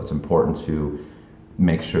It's important to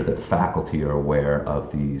make sure that faculty are aware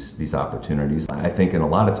of these opportunities. I think in a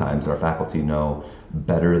lot of times our faculty know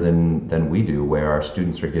better than we do where our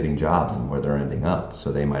students are getting jobs and where they're ending up.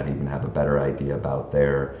 So they might even have a better idea about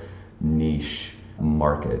their niche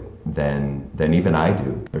market than even I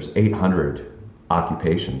do. There's 800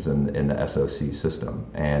 occupations in the SOC system,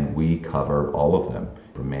 and we cover all of them,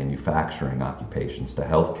 from manufacturing occupations to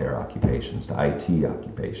healthcare occupations to IT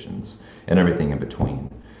occupations and everything in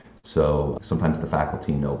between. So sometimes the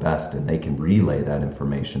faculty know best, and they can relay that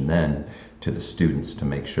information then to the students to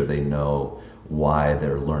make sure they know why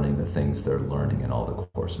they're learning the things they're learning in all the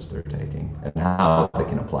courses they're taking and how they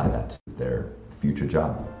can apply that to their future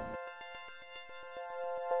job.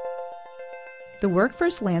 The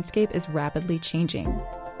workforce landscape is rapidly changing,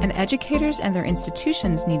 and educators and their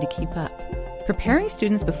institutions need to keep up. Preparing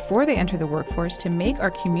students before they enter the workforce to make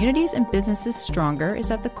our communities and businesses stronger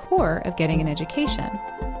is at the core of getting an education.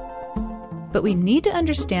 But we need to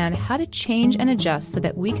understand how to change and adjust so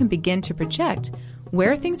that we can begin to project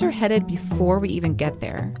where things are headed before we even get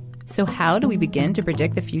there. So how do we begin to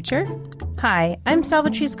predict the future? Hi, I'm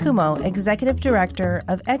Salvatrice Cuomo, Executive Director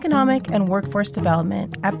of Economic and Workforce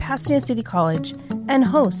Development at Pasadena City College and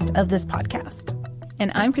host of this podcast.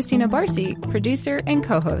 And I'm Christina Barcy, producer and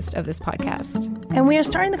co-host of this podcast. And we are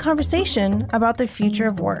starting the conversation about the future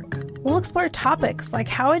of work. We'll explore topics like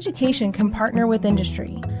how education can partner with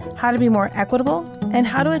industry, how to be more equitable, and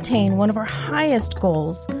how to attain one of our highest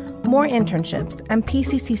goals, more internships and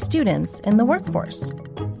PCC students in the workforce.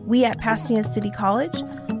 We at Pasadena City College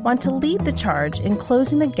want to lead the charge in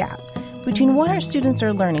closing the gap between what our students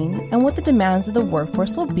are learning and what the demands of the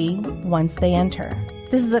workforce will be once they enter.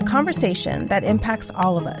 This is a conversation that impacts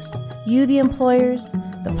all of us, you, the employers,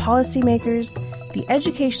 the policymakers, the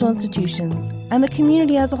educational institutions, and the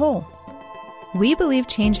community as a whole. We believe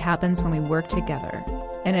change happens when we work together,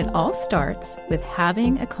 and it all starts with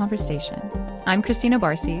having a conversation. I'm Christina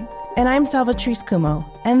Barcy. And I'm Salvatrice Cuomo,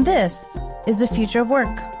 and this is The Future of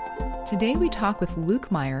Work. Today we talk with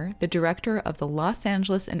Luke Meyer, the director of the Los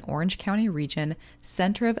Angeles and Orange County Region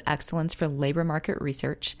Center of Excellence for Labor Market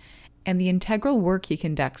Research, and the integral work he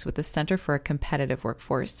conducts with the Center for a Competitive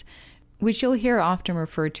Workforce, which you'll hear often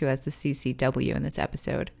referred to as the CCW in this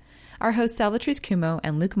episode. Our hosts Salvatrice Cuomo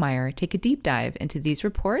and Luke Meyer take a deep dive into these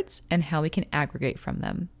reports and how we can aggregate from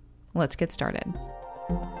them. Let's get started.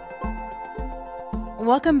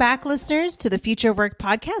 Welcome back, listeners, to the Future of Work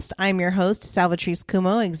podcast. I'm your host, Salvatrice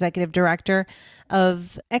Cuomo, Executive Director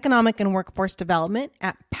of Economic and Workforce Development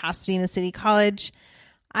at Pasadena City College.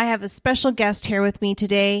 I have a special guest here with me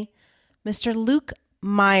today, Mr. Luke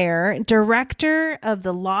Meyer, Director of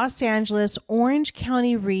the Los Angeles Orange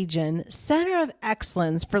County Region Center of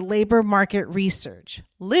Excellence for Labor Market Research.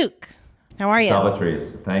 Luke, how are you?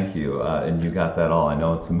 Salvatrice, thank you. And you got that all. I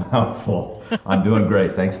know it's a mouthful. I'm doing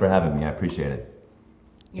great. Thanks for having me. I appreciate it.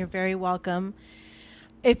 You're very welcome.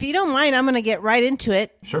 If you don't mind, I'm going to get right into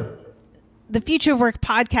it. Sure. The Future of Work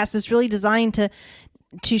podcast is really designed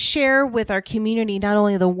to share with our community not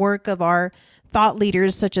only the work of our thought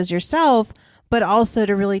leaders such as yourself, but also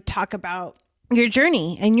to really talk about your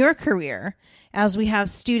journey and your career as we have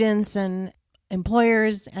students and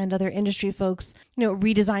employers and other industry folks,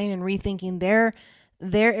 redesigning and rethinking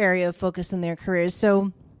their area of focus in their careers.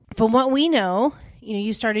 So from what we know,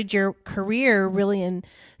 you started your career really in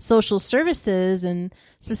social services and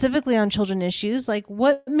specifically on children issues. Like,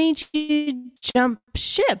 what made you jump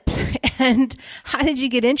ship and how did you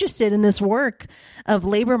get interested in this work of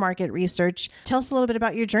labor market research? Tell us a little bit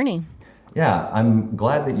about your journey. Yeah, I'm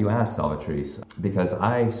glad that you asked, Salvatrice, because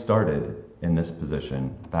I started in this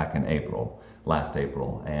position back in last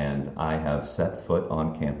April, and I have set foot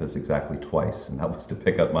on campus exactly twice, and that was to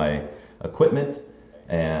pick up my equipment,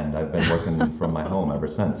 and I've been working from my home ever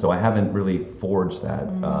since. So I haven't really forged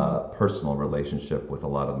that personal relationship with a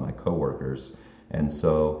lot of my coworkers, and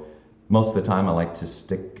so most of the time I like to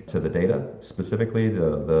stick to the data, specifically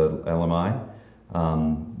the LMI.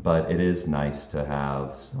 But it is nice to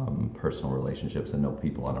have some personal relationships and know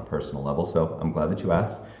people on a personal level. So I'm glad that you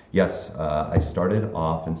asked. Yes, I started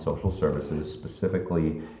off in social services,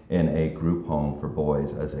 specifically in a group home for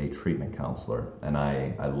boys as a treatment counselor. And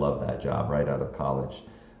I love that job right out of college.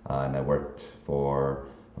 And I worked for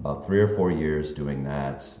about 3 or 4 years doing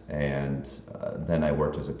that. And then I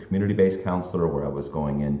worked as a community-based counselor where I was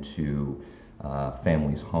going into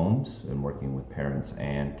families' homes and working with parents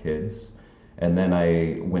and kids. And then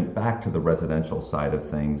I went back to the residential side of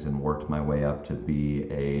things and worked my way up to be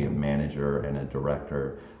a manager and a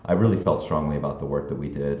director. I really felt strongly about the work that we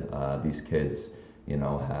did. These kids,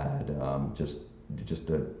 had just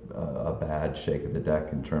a bad shake of the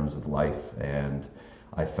deck in terms of life, and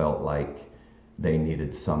I felt like they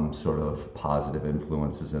needed some sort of positive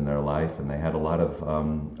influences in their life, and they had a lot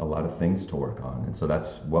of things to work on. And so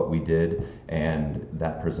that's what we did, and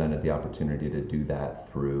that presented the opportunity to do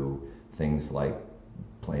that through things like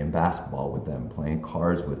playing basketball with them, playing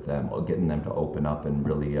cards with them, getting them to open up and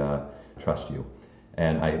really trust you.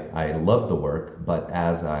 And I love the work, but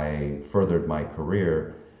as I furthered my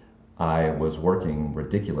career, I was working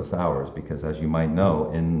ridiculous hours because, as you might know,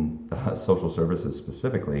 in social services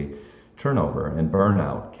specifically, turnover and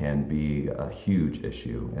burnout can be a huge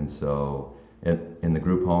issue. And so in the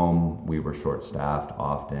group home, we were short-staffed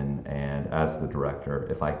often, and as the director,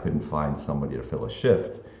 if I couldn't find somebody to fill a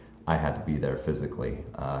shift, I had to be there physically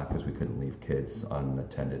because we couldn't leave kids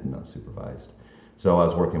unattended and unsupervised. So I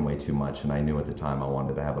was working way too much, and I knew at the time I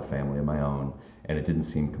wanted to have a family of my own, and it didn't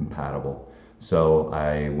seem compatible. So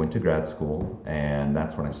I went to grad school, and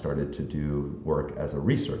that's when I started to do work as a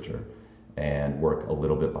researcher and work a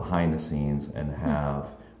little bit behind the scenes and have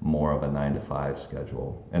more of a 9-to-5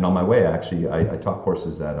 schedule. And on my way, actually, I taught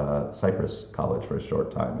courses at Cypress College for a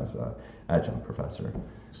short time as an adjunct professor.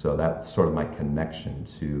 So that's sort of my connection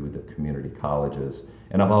to the community colleges.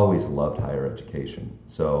 And I've always loved higher education.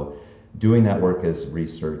 So doing that work as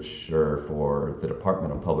researcher for the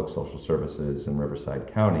Department of Public Social Services in Riverside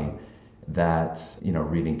County, that,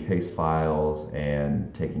 reading case files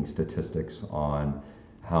and taking statistics on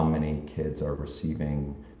how many kids are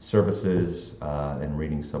receiving services and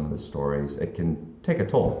reading some of the stories, it can take a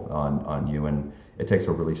toll on you, and it takes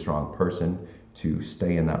a really strong person to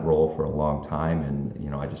stay in that role for a long time.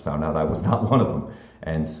 And I just found out I was not one of them,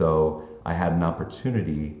 and so I had an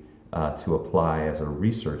opportunity to apply as a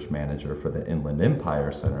research manager for the Inland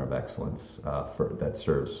Empire Center of Excellence that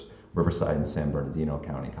serves Riverside and San Bernardino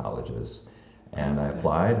County colleges. And I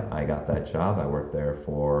applied, I got that job. I worked there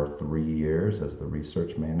for 3 years as the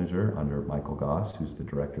research manager under Michael Goss, who's the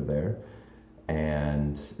director there.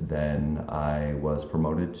 And then I was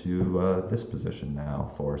promoted to this position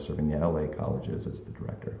now for serving the LA colleges as the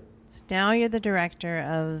director. So now you're the director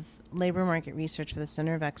of labor market research for the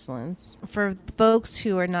Center of Excellence. For folks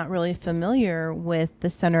who are not really familiar with the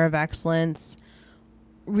Center of Excellence,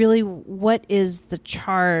 really, what is the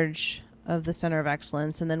charge of the Center of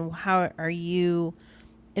Excellence, and then how are you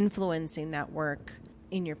influencing that work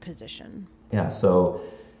in your position? Yeah, so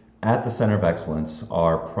at the Center of Excellence,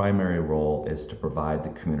 our primary role is to provide the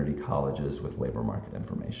community colleges with labor market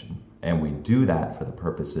information. And we do that for the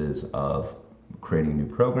purposes of creating new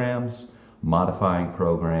programs, modifying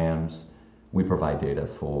programs. We provide data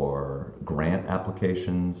for grant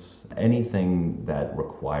applications, anything that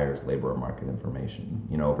requires labor market information.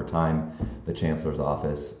 Over time, the Chancellor's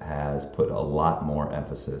Office has put a lot more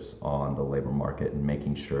emphasis on the labor market and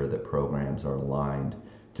making sure that programs are aligned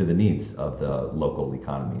to the needs of the local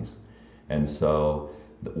economies. And so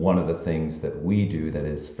one of the things that we do that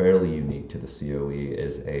is fairly unique to the COE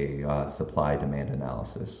is a supply-demand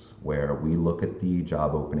analysis, where we look at the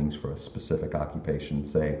job openings for a specific occupation,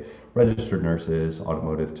 say registered nurses,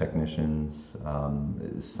 automotive technicians,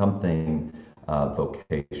 something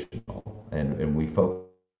vocational, and we focus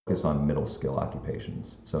on middle skill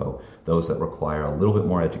occupations. So those that require a little bit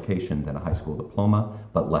more education than a high school diploma,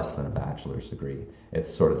 but less than a bachelor's degree.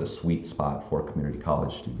 It's sort of the sweet spot for community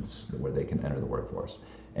college students where they can enter the workforce.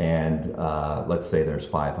 And let's say there's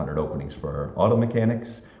 500 openings for auto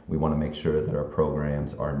mechanics. We want to make sure that our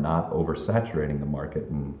programs are not oversaturating the market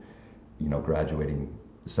and graduating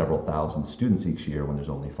several thousand students each year when there's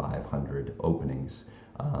only 500 openings.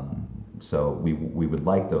 So we would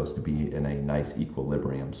like those to be in a nice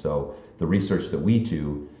equilibrium. So the research that we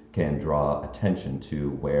do can draw attention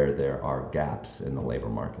to where there are gaps in the labor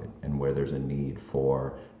market and where there's a need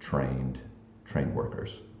for trained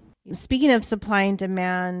workers. Speaking of supply and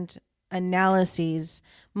demand analyses,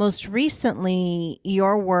 most recently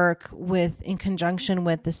your work in conjunction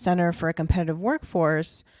with the Center for a Competitive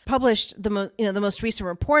Workforce published the most recent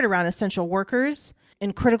report around essential workers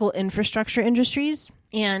in critical infrastructure industries.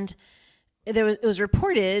 And it was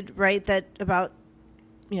reported, right, that about,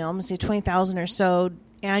 I'm going to say 20,000 or so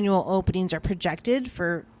annual openings are projected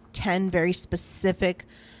for 10 very specific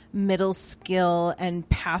middle skill and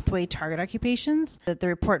pathway target occupations that the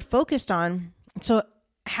report focused on. So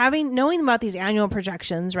knowing about these annual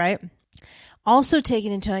projections, right, also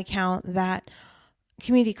taking into account that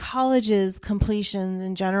community colleges completion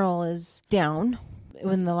in general is down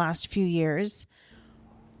in the last few years.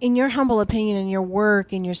 In your humble opinion, in your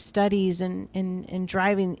work, in your studies, and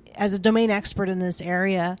driving as a domain expert in this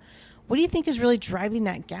area, what do you think is really driving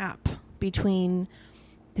that gap between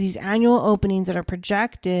these annual openings that are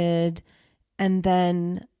projected and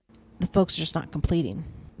then the folks are just not completing?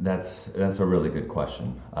 That's a really good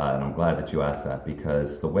question, and I'm glad that you asked that,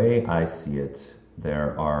 because the way I see it,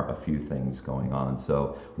 there are a few things going on.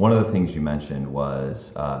 So one of the things you mentioned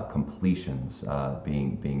was completions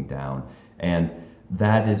being down, and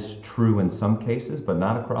that is true in some cases, but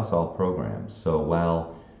not across all programs. So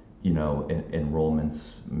while enrollments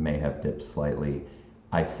may have dipped slightly,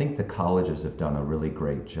 I think the colleges have done a really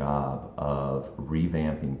great job of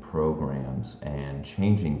revamping programs and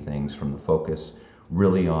changing things from the focus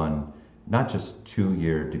really on not just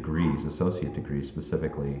 2-year degrees, associate degrees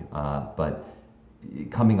specifically, but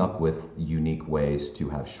coming up with unique ways to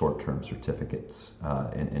have short-term certificates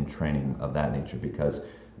and training of that nature, because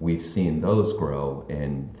we've seen those grow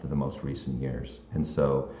in the most recent years. And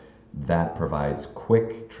so that provides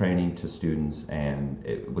quick training to students and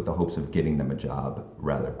with the hopes of getting them a job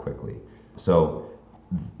rather quickly. So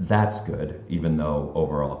that's good, even though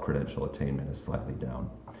overall credential attainment is slightly down.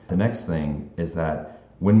 The next thing is that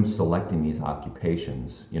when selecting these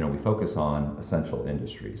occupations, we focus on essential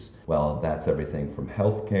industries. Well, that's everything from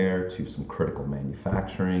healthcare to some critical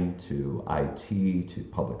manufacturing to IT to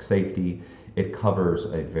public safety. It covers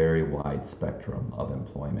a very wide spectrum of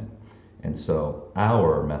employment. And so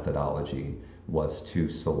our methodology was to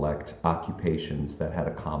select occupations that had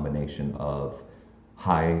a combination of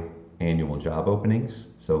high annual job openings.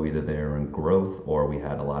 So either they're in growth or we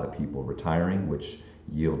had a lot of people retiring, which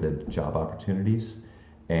yielded job opportunities,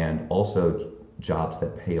 and also jobs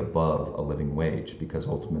that pay above a living wage, because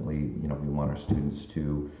ultimately, we want our students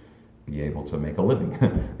to be able to make a living.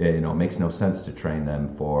 It makes no sense to train them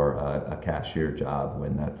for a cashier job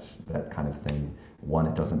when that kind of thing. One,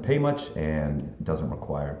 it doesn't pay much and doesn't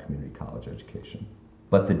require community college education.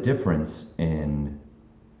 But the difference in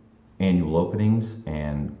annual openings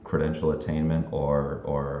and credential attainment or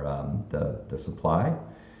the supply,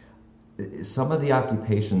 some of the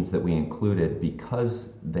occupations that we included, because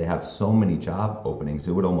they have so many job openings,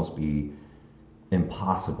 it would almost be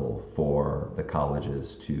impossible for the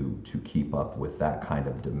colleges to keep up with that kind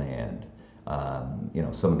of demand.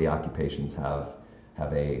 Some of the occupations have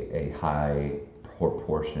a high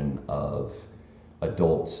proportion of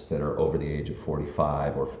adults that are over the age of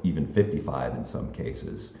 45 or even 55 in some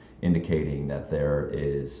cases, indicating that there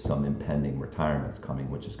is some impending retirements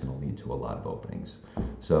coming, which is going to lead to a lot of openings.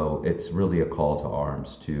 So it's really a call to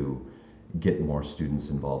arms to get more students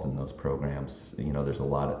involved in those programs. There's a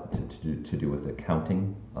lot to do with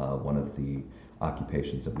accounting. One of the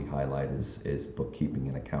occupations that we highlight is bookkeeping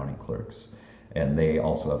and accounting clerks. And they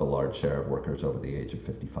also have a large share of workers over the age of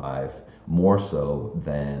 55, more so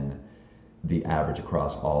than the average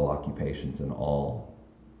across all occupations in all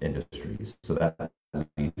industries. So that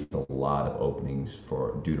leaves a lot of openings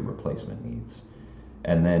due to replacement needs.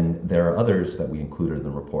 And then there are others that we included in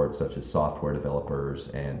the report, such as software developers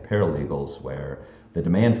and paralegals, where the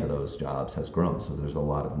demand for those jobs has grown. So there's a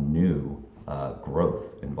lot of new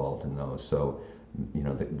growth involved in those. So,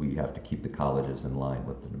 that we have to keep the colleges in line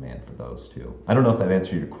with the demand for those too. I don't know if that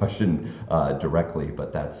answered your question directly,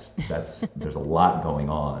 but that's there's a lot going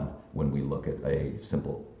on when we look at a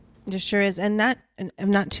simple. There sure is. And not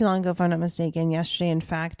too long ago, if I'm not mistaken, yesterday, in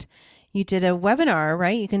fact, you did a webinar,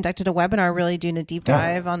 right? You conducted a webinar really doing a deep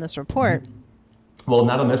dive on this report. Well,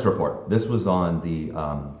 not on this report. This was on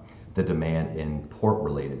the demand in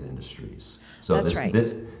port-related industries. So that's right.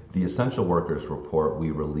 The Essential Workers report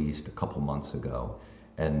we released a couple months ago,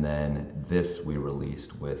 and then this we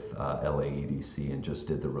released with LAEDC and just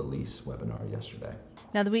did the release webinar yesterday.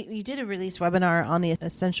 Now, we did a release webinar on the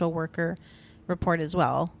Essential Worker report as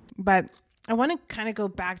well, but I want to kind of go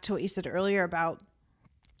back to what you said earlier about,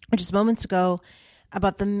 just moments ago,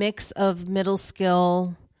 about the mix of middle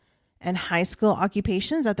skill and high skill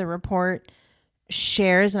occupations that the report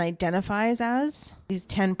shares and identifies as these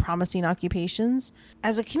 10 promising occupations.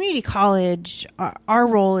 As a community college, our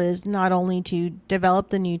role is not only to develop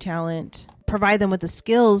the new talent, provide them with the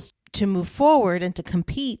skills to move forward and to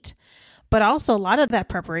compete, but also a lot of that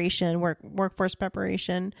preparation, workforce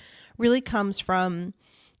preparation, really comes from,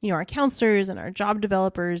 our counselors and our job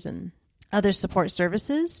developers and other support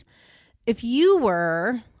services. If you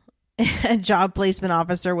were a job placement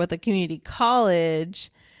officer with a community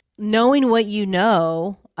college, knowing what you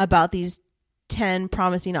know about these 10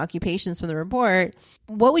 promising occupations from the report,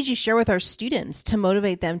 what would you share with our students to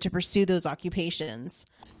motivate them to pursue those occupations?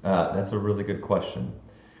 That's a really good question.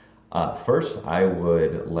 First, I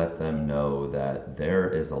would let them know that there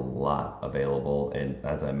is a lot available, and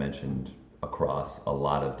as I mentioned, across a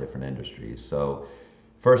lot of different industries. So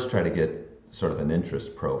first, try to get sort of an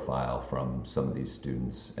interest profile from some of these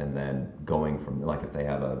students, and then going from, like, if they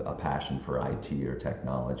have a passion for IT or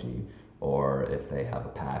technology, or if they have a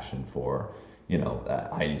passion for,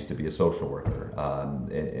 I used to be a social worker.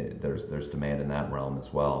 There's demand in that realm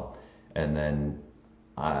as well. And then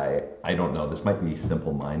I don't know, this might be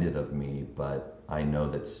simple-minded of me, but I know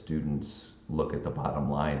that students look at the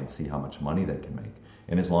bottom line and see how much money they can make.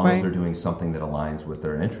 And as long as they're doing something that aligns with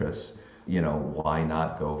their interests, why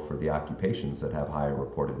not go for the occupations that have higher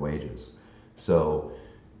reported wages? So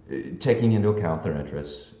taking into account their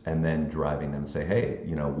interests and then driving them and say, hey,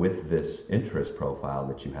 with this interest profile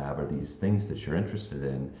that you have or these things that you're interested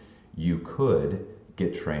in, you could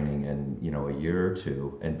get training in, a year or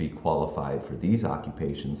two and be qualified for these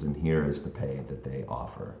occupations, and here is the pay that they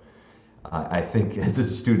offer. I think as a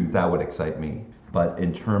student that would excite me. But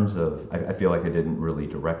in terms of, I feel like I didn't really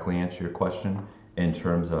directly answer your question in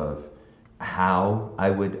terms of how I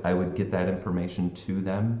would get that information to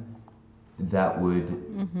them. That's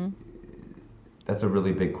a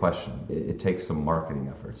really big question. It takes some marketing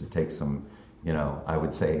efforts. It takes some, I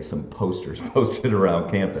would say some posters posted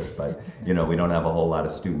around campus, but, we don't have a whole lot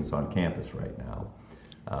of students on campus right now.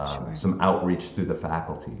 Some outreach through the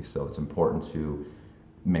faculty. So it's important to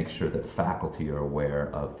make sure that faculty are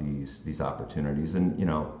aware of these opportunities. And,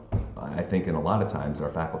 I think in a lot of times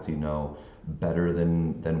our faculty know better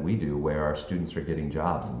than we do where our students are getting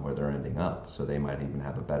jobs and where they're ending up. So they might even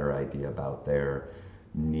have a better idea about their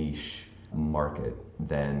niche market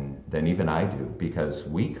than even I do, because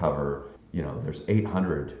we cover, there's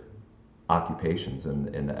 800 occupations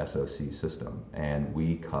in the SOC system, and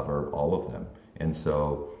we cover all of them. And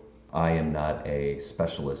so I am not a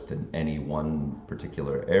specialist in any one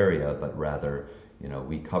particular area, but rather,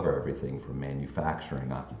 we cover everything from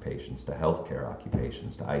manufacturing occupations to healthcare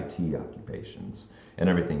occupations to IT occupations and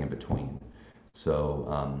everything in between.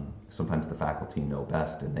 So sometimes the faculty know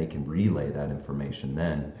best, and they can relay that information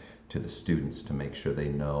then to the students to make sure they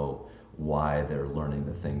know why they're learning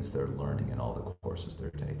the things they're learning in all the courses they're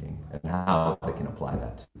taking and how they can apply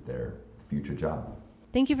that to their future job.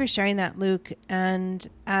 Thank you for sharing that, Luke. And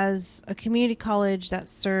as a community college that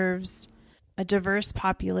serves a diverse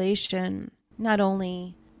population, not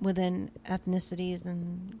only within ethnicities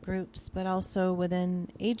and groups, but also within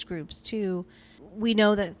age groups too, we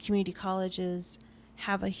know that community colleges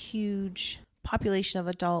have a huge population of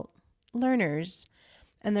adult learners.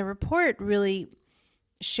 And the report really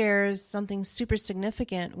shares something super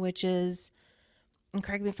significant, which is, and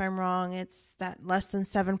correct me if I'm wrong, it's that less than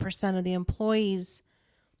 7% of the employees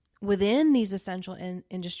within these essential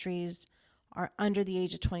industries are under the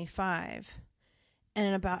age of 25,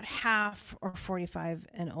 and about half are 45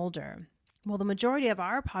 and older. Well, the majority of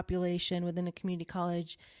our population within a community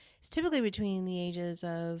college is typically between the ages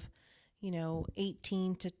of,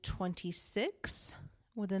 18 to 26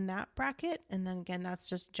 within that bracket. And then again, that's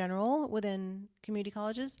just general within community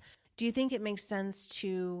colleges. Do you think it makes sense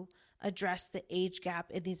to address the age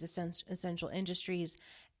gap in these essential industries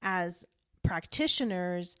as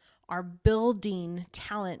practitioners are building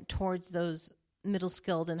talent towards those middle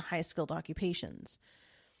skilled and high skilled occupations?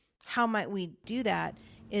 How might we do that?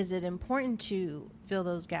 Is it important to fill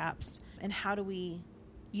those gaps? And how do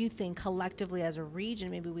you think collectively as a region,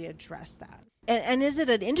 maybe we address that? And is it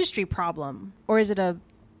an industry problem or is it a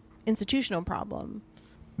institutional problem?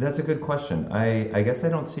 That's a good question. I guess I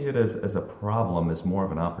don't see it as a problem, as more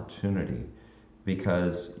of an opportunity.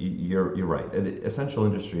 Because you're right. Essential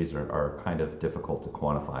industries are kind of difficult to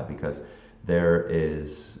quantify because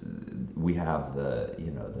we have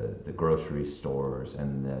the grocery stores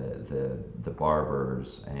and the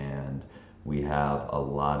barbers, and we have a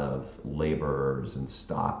lot of laborers and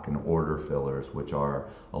stock and order fillers, which are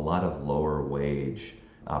a lot of lower wage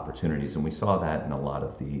opportunities. And we saw that in a lot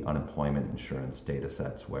of the unemployment insurance data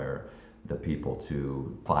sets where the people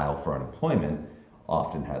to file for unemployment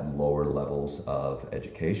often had lower levels of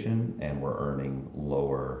education and were earning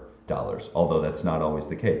lower dollars, although that's not always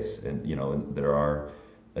the case. And there are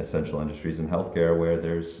essential industries in healthcare where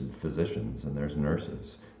there's physicians and there's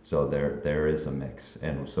nurses, so there is a mix.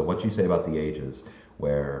 And so what you say about the ages,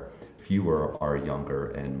 where fewer are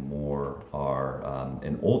younger and more are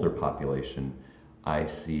an older population, I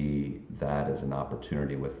see that as an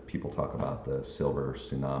opportunity. With people talk about the silver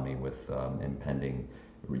tsunami with impending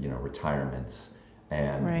retirements.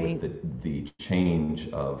 And with the change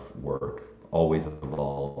of work always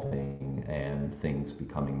evolving and things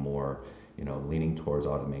becoming more, leaning towards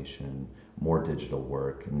automation, more digital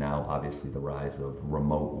work, and now obviously the rise of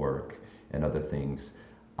remote work and other things,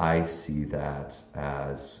 I see that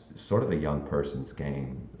as sort of a young person's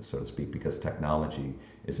game, so to speak, because technology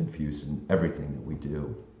is infused in everything that we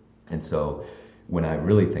do. And so when I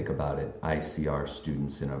really think about it, I see our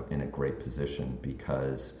students in a great position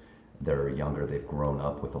because they're younger, they've grown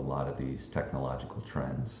up with a lot of these technological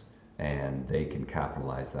trends, and they can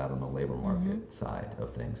capitalize that on the labor market side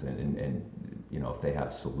of things. And you know, if they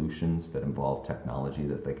have solutions that involve technology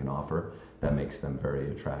that they can offer, that makes them very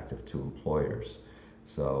attractive to employers.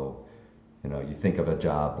 So, you know, you think of a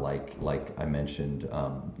job like I mentioned,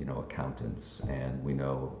 you know, accountants, and we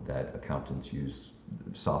know that accountants use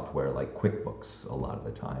software like QuickBooks a lot of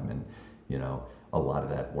the time, and you know, a lot of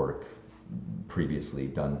that work previously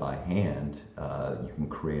done by hand, you can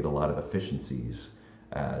create a lot of efficiencies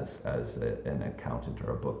as an accountant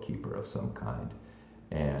or a bookkeeper of some kind.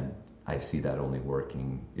 And I see that only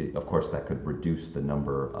working. Of course, that could reduce the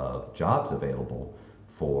number of jobs available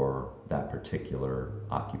for that particular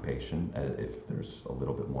occupation if there's a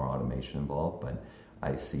little bit more automation involved. But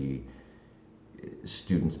I see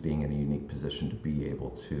students being in a unique position to be able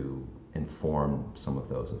to inform some of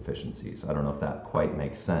those efficiencies. I don't know if that quite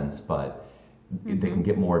makes sense, but they can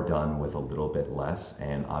get more done with a little bit less,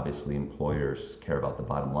 and obviously employers care about the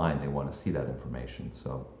bottom line. They want to see that information,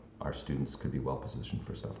 so our students could be well positioned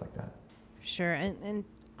for stuff like that. Sure, and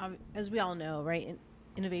as we all know, right,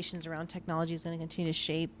 innovations around technology is going to continue to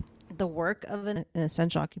shape the work of an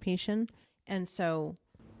essential occupation, and so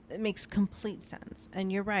it makes complete sense.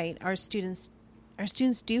 And you're right, our students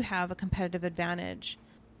do have a competitive advantage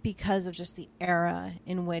because of just the era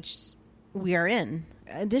in which we are in.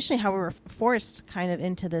 Additionally, how we were forced kind of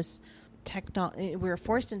into this we were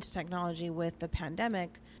forced into technology with the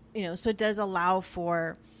pandemic, you know, so it does allow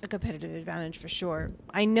for a competitive advantage for sure.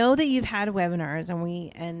 I know that you've had webinars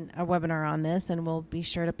and a webinar on this, and we'll be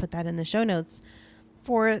sure to put that in the show notes.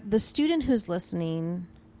 For the student who's listening,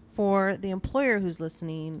 for the employer who's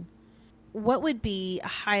listening, what would be a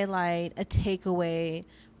highlight, a takeaway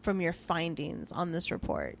from your findings on this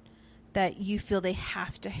report that you feel they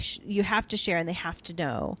have to you have to share and they have to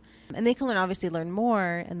know? And they can obviously learn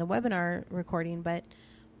more in the webinar recording, but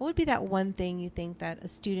what would be that one thing you think that a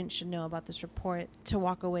student should know about this report to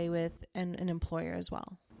walk away with, and an employer as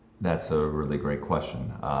well? That's a really great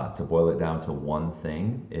question. To boil it down to one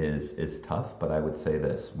thing is tough, but I would say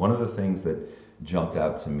this. One of the things that jumped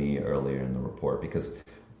out to me earlier in the report, because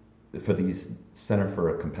for these Center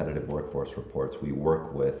for a Competitive Workforce reports, we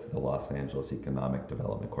work with the Los Angeles Economic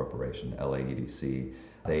Development Corporation, LAEDC.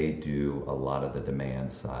 They do a lot of the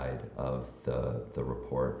demand side of the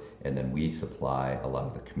report, and then we supply a lot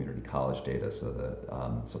of the community college data, so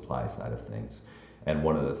the supply side of things. And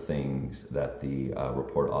one of the things that the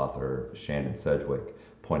report author, Shannon Sedgwick,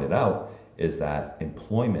 pointed out is that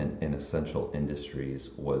employment in essential industries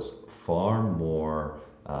was far more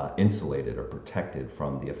insulated or protected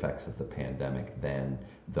from the effects of the pandemic than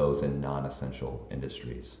those in non-essential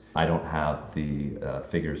industries. I don't have the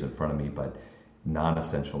figures in front of me, but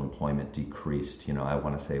non-essential employment decreased. You know, I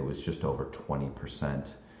want to say it was just over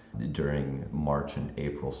 20% during March and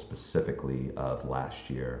April specifically of last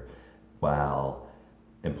year, while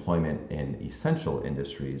employment in essential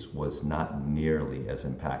industries was not nearly as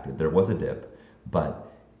impacted. There was a dip,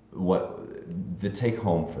 but what the take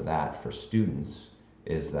home for that for students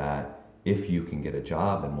is that if you can get a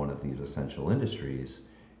job in one of these essential industries,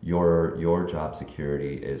 your job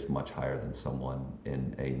security is much higher than someone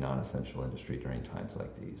in a non-essential industry during times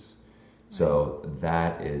like these. So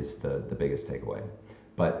that is the biggest takeaway.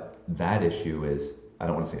 But that issue is, I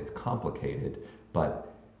don't want to say it's complicated, but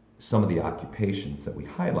some of the occupations that we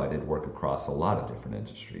highlighted work across a lot of different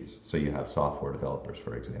industries. So you have software developers,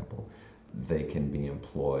 for example. They can be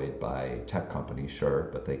employed by tech companies, sure,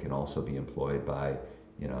 but they can also be employed by,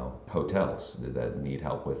 you know, hotels that need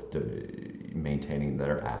help with maintaining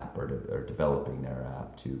their app or developing their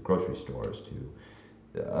app, to grocery stores,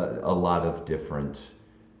 to a lot of different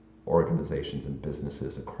organizations and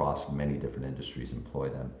businesses across many different industries employ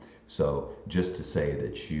them. So just to say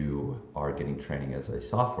that you are getting training as a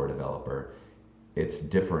software developer, it's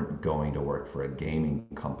different going to work for a gaming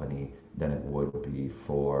company than it would be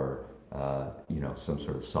for some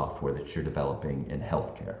sort of software that you're developing in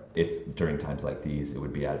healthcare. If during times like these, it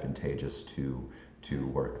would be advantageous to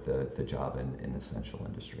work the job in essential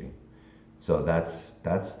industry. So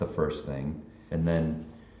that's the first thing. And then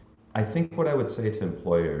I think what I would say to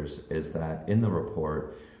employers is that in the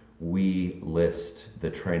report, we list the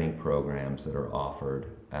training programs that are offered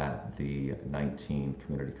at the 19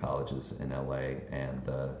 community colleges in LA and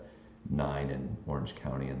the 9 in Orange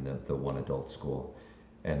County and the 1 adult school.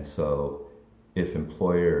 And so if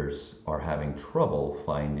employers are having trouble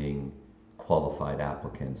finding qualified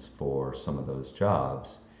applicants for some of those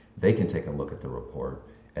jobs, they can take a look at the report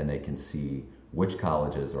and they can see which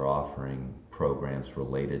colleges are offering programs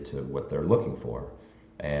related to what they're looking for.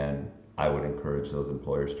 And I would encourage those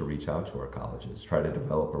employers to reach out to our colleges, try to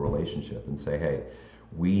develop a relationship and say, hey,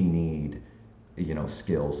 we need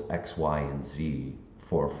skills X, Y, and Z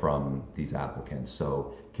from these applicants.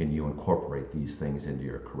 So can you incorporate these things into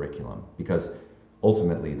your curriculum? Because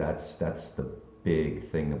ultimately that's the big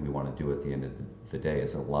thing that we want to do at the end of the day,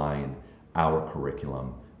 is align our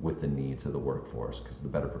curriculum with the needs of the workforce. Because the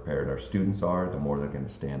better prepared our students are, the more they're going to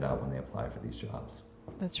stand out when they apply for these jobs.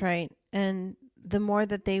 That's right. And the more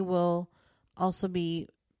that they will also be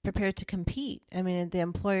prepared to compete. I mean, the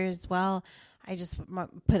employers, well, I just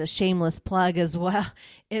put a shameless plug as well,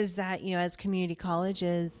 is that, as community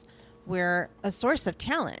colleges, we're a source of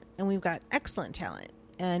talent, and we've got excellent talent.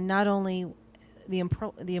 And not only the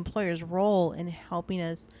employer's role in helping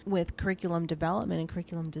us with curriculum development and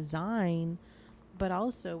curriculum design, but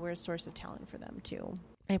also we're a source of talent for them too.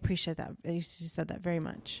 I appreciate that. You said that very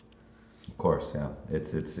much. Of course, yeah.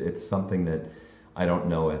 It's something that I don't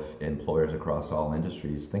know if employers across all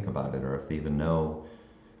industries think about it, or if they even know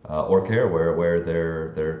or care where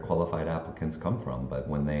their qualified applicants come from. But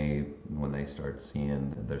when they start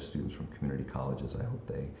seeing their students from community colleges, I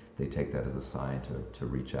hope they take that as a sign to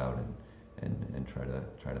reach out and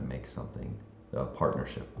try to make something, a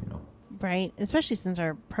partnership, Right, especially since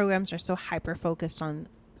our programs are so hyper focused on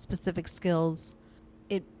specific skills.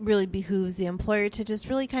 It really behooves the employer to just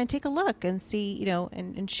really kind of take a look and see,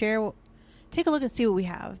 and share, take a look and see what we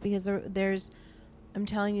have, because I'm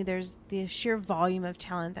telling you, there's the sheer volume of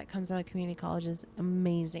talent that comes out of community colleges.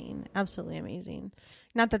 Amazing. Absolutely amazing.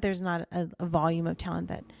 Not that there's not a volume of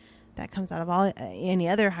talent that comes out of any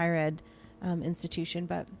other higher ed institution,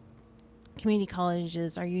 but community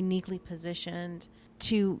colleges are uniquely positioned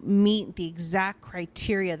to meet the exact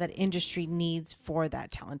criteria that industry needs for that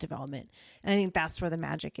talent development. And I think that's where the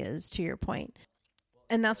magic is, to your point.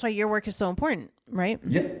 And that's why your work is so important, right?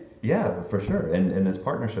 Yeah, for sure. And this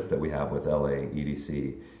partnership that we have with LA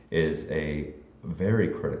EDC is a very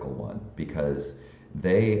critical one, because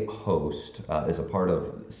they host, as a part of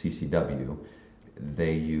CCW,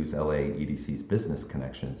 they use LA EDC's business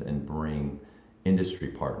connections and bring industry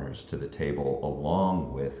partners to the table,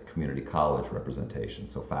 along with community college representation,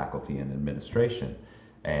 so faculty and administration.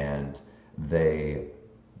 And they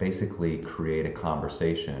basically create a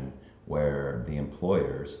conversation where the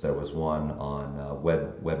employers, there was one on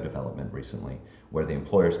web development recently, where the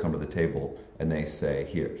employers come to the table and they say,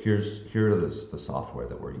 here are the software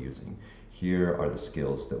that we're using, here are the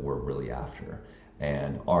skills that we're really after,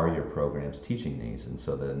 and are your programs teaching these? And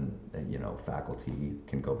so then, faculty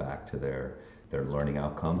can go back to their learning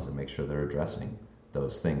outcomes and make sure they're addressing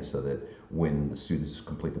those things, so that when the students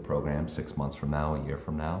complete the program 6 months from now, a year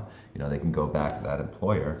from now, they can go back to that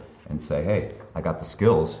employer and say, hey, I got the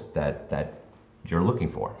skills that you're looking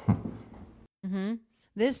for. Mm-hmm.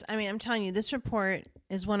 I'm telling you, this report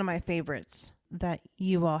is one of my favorites that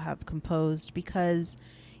you all have composed, because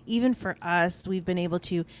even for us, we've been able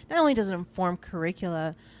to, not only does it inform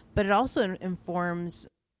curricula, but it also informs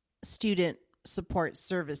student support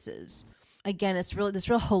services. Again, it's really this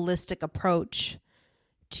real holistic approach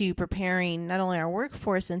to preparing not only our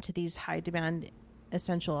workforce into these high demand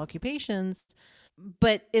essential occupations,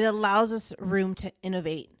 but it allows us room to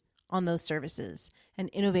innovate on those services and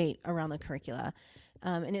innovate around the curricula.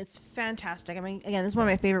 And it's fantastic. I mean, again, this is one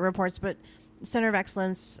of my favorite reports, but Center of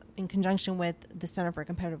Excellence, in conjunction with the Center for a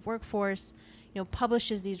Competitive Workforce,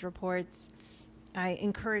 publishes these reports. I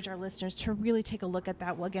encourage our listeners to really take a look at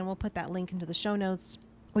that. Well, again, we'll put that link into the show notes,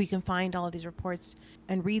 where you can find all of these reports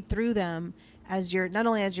and read through them not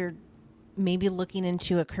only as you're maybe looking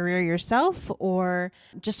into a career yourself, or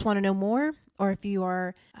just want to know more, or if you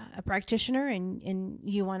are a practitioner and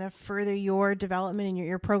you want to further your development and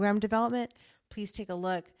your program development, please take a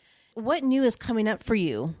look. What new is coming up for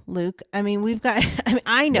you, Luke? I mean,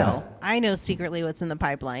 I know secretly what's in the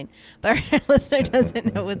pipeline, but our listener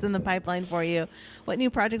doesn't know what's in the pipeline for you. What new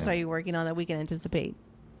projects are you working on that we can anticipate?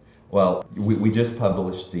 Well, we just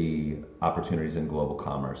published the Opportunities in Global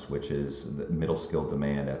Commerce, which is the middle skill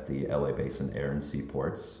demand at the LA Basin air and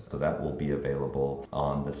seaports. So that will be available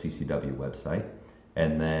on the CCW website.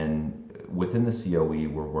 And then within the COE,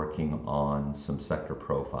 we're working on some sector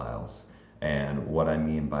profiles. And what I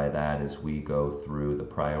mean by that is we go through the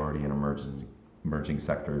priority and emerging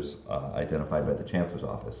sectors identified by the Chancellor's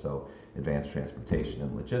Office. So advanced transportation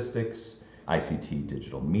and logistics, ICT,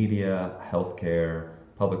 digital media, healthcare,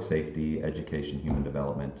 public safety, education, human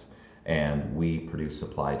development, and we produce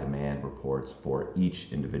supply-demand reports for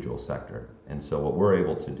each individual sector. And so what we're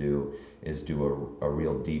able to do is do a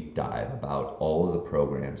real deep dive about all of the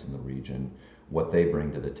programs in the region, what they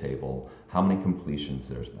bring to the table, how many completions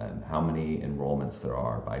there's been, how many enrollments there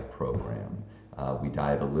are by program, We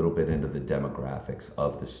dive a little bit into the demographics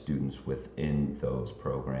of the students within those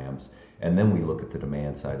programs. And then we look at the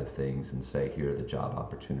demand side of things and say, here are the job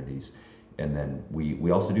opportunities. And then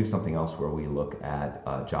we also do something else where we look at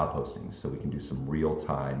job postings. So we can do some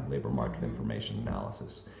real-time labor market information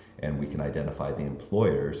analysis. And we can identify the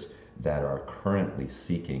employers that are currently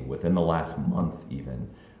seeking, within the last month even,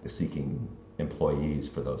 seeking employees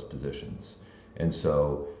for those positions. And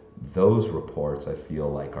so those reports, I feel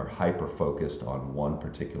like, are hyper-focused on one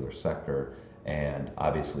particular sector, and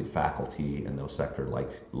obviously faculty in those sector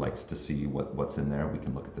likes to see what's in there. We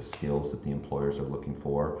can look at the skills that the employers are looking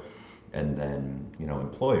for, and then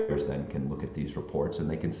employers then can look at these reports and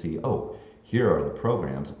they can see, oh, here are the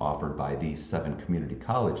programs offered by these 7 community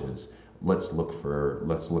colleges. Let's look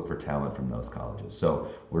for talent from those colleges.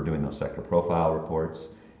 So we're doing those sector profile reports.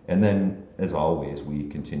 And then, as always, we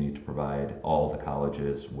continue to provide all the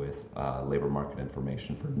colleges with labor market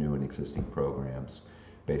information for new and existing programs,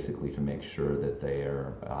 basically to make sure that they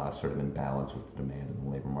are sort of in balance with the demand in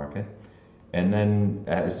the labor market. And then,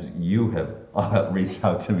 as you have reached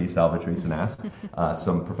out to me, Salvatrice, and asked,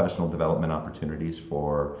 some professional development opportunities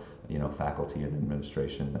for faculty and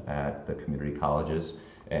administration at the community colleges,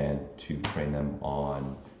 and to train them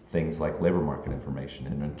on things like labor market information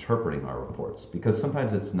and interpreting our reports, because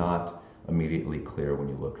sometimes it's not immediately clear when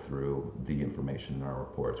you look through the information in our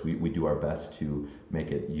reports. We do our best to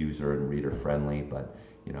make it user and reader friendly, but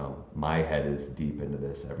my head is deep into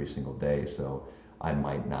this every single day, so I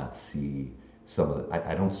might not see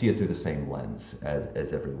I don't see it through the same lens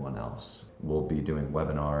as everyone else. We'll be doing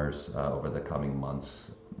webinars over the coming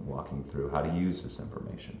months, walking through how to use this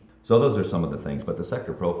information. So those are some of the things, but the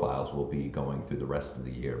sector profiles will be going through the rest of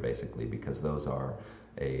the year, basically, because those are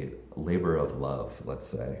a labor of love, let's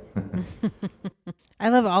say. I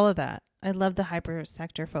love all of that. I love the hyper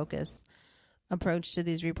sector focus approach to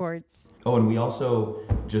these reports. Oh, and we also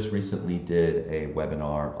just recently did a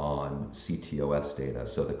webinar on CTOS data,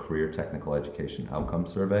 so the Career Technical Education Outcome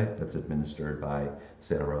Survey that's administered by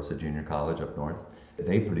Santa Rosa Junior College up north.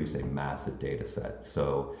 They produce a massive data set.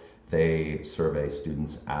 So they survey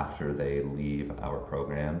students after they leave our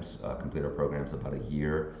programs, complete our programs about a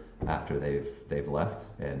year after they've left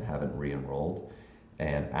and haven't re-enrolled,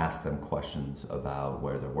 and ask them questions about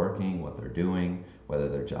where they're working, what they're doing, whether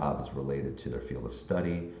their job is related to their field of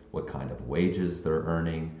study, what kind of wages they're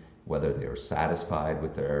earning, whether they are satisfied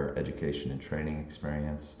with their education and training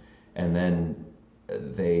experience. And then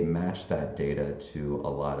they match that data to a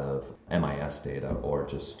lot of MIS data or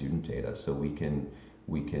just student data, so we can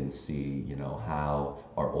see how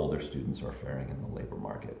our older students are faring in the labor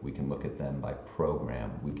market. We can look at them by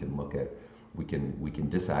program. We can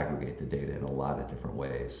disaggregate the data in a lot of different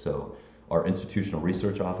ways. So our institutional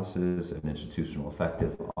research offices and institutional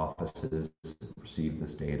effective offices receive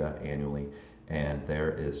this data annually, and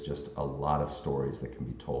there is just a lot of stories that can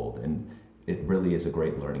be told. And it really is a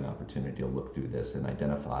great learning opportunity to look through this and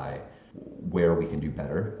identify where we can do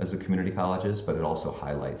better as a community colleges, but it also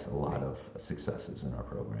highlights a lot of successes in our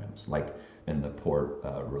programs. Like in the port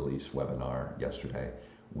release webinar yesterday,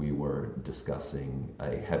 we were discussing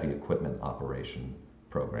a heavy equipment operation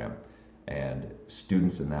program, and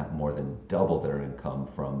students in that more than double their income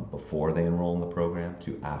from before they enroll in the program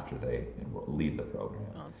to after they leave the program.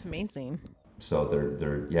 Oh, it's amazing. So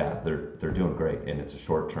they're doing great, and it's a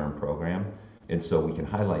short-term program, and so we can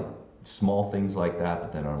highlight small things like that,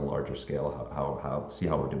 but then on a larger scale, see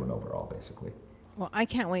how we're doing overall, basically. Well, I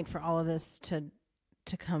can't wait for all of this to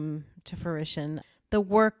come to fruition. The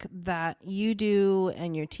work that you do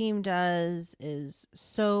and your team does is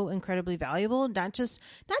so incredibly valuable, not just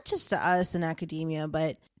to us in academia,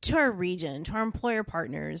 but to our region, to our employer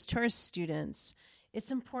partners, to our students. It's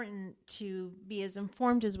important to be as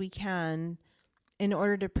informed as we can in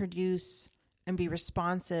order to produce and be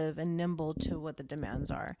responsive and nimble to what the demands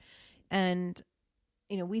are. And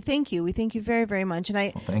we thank you. We thank you very, very much.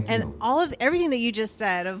 And all of everything that you just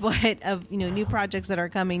said of new projects that are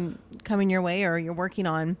coming your way or you're working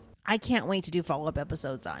on, I can't wait to do follow-up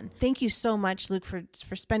episodes on. Thank you so much, Luke,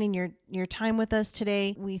 for spending your time with us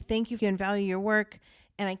today. We thank you and value your work,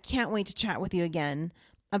 and I can't wait to chat with you again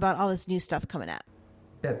about all this new stuff coming up.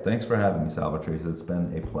 Yeah, thanks for having me, Salvatrice. It's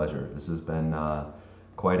been a pleasure. This has been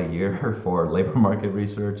quite a year for labor market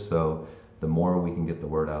research, so the more we can get the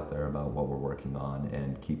word out there about what we're working on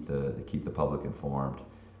and keep the public informed,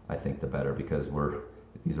 I think the better, because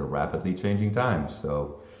these are rapidly changing times.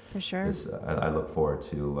 So for sure, I look forward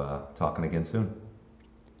to talking again soon.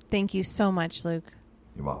 Thank you so much, Luke.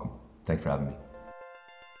 You're welcome. Thanks for having me.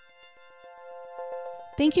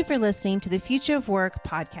 Thank you for listening to the Future of Work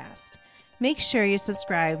podcast. Make sure you're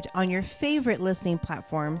subscribed on your favorite listening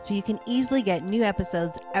platform so you can easily get new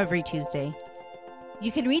episodes every Tuesday.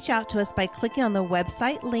 You can reach out to us by clicking on the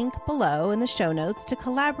website link below in the show notes to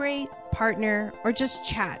collaborate, partner, or just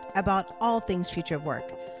chat about all things Future of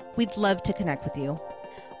Work. We'd love to connect with you.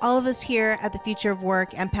 All of us here at the Future of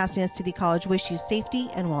Work and Pasadena City College wish you safety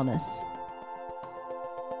and wellness.